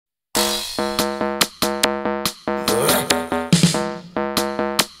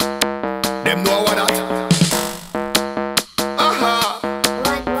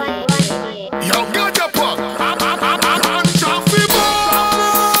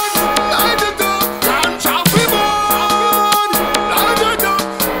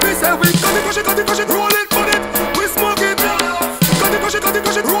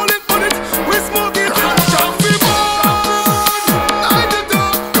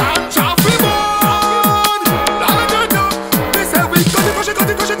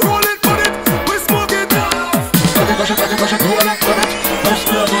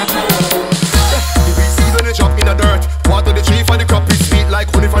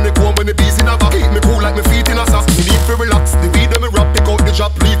on the comb when the bees in a back. Keep me cool like my feet in a sack. Me need to relax. The weed when me rap, pick out the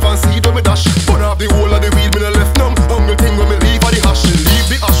drop leaf and seed when me dash. Burn off the whole of the weed, me no left numb. Hungry thing when me leave a the hash. Leave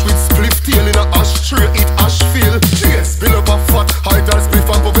the ash with spliff tail in a ash tray. It ash feel. Cheers. Fill up a fat, high tall spliff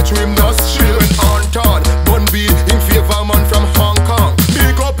and puff it through him nostril. When on town, Bun B in favor man from Hong Kong.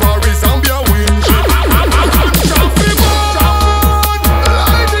 Big up Paris and be a win.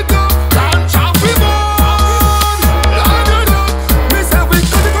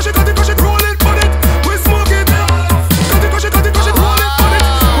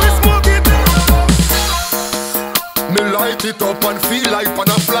 It up and feel like on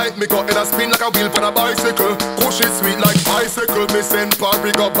a flight. Me got in a spin like a wheel on a bicycle. Push it sweet like bicycle. Me send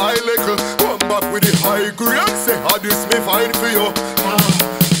Patrick up by little. Come back with the high grade. Say how this me fine for you.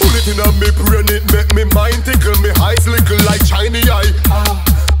 Pull it in on me brain. It make me mind tickle. Me eyes little like shiny eye.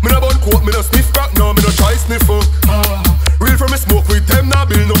 Me no bun coat. Me no sniff crack. No me no try sniffle. Real from me smoke with them. Now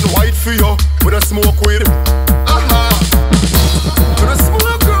build nothing white for you. Me no smoke with. Me no smoke.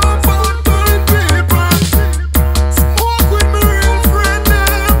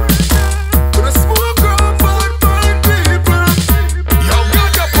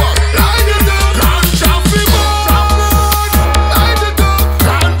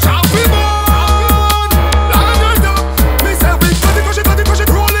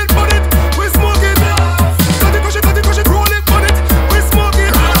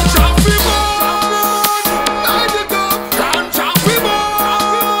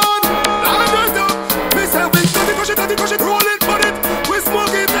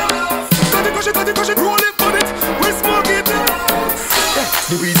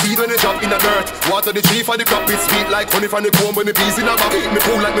 Water the tree for the crop, it's sweet like honey from the comb when the bees in a back. Keep me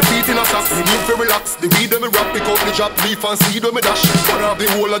cool like my feet in a sack. Me need to relax. The weed when me rap, pick out the drop leaf and seed when me dash. Burn off the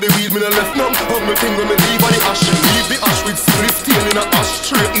whole of the weed, me no left numb. Hungry thing when me leave on the ash. Leave the ash with spliff tail in a ash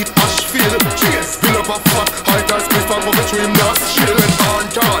tray. It ash feel. Cheers. Fill up a fat, high tall spliff and puff it through him nostril. When on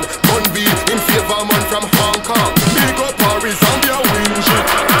town.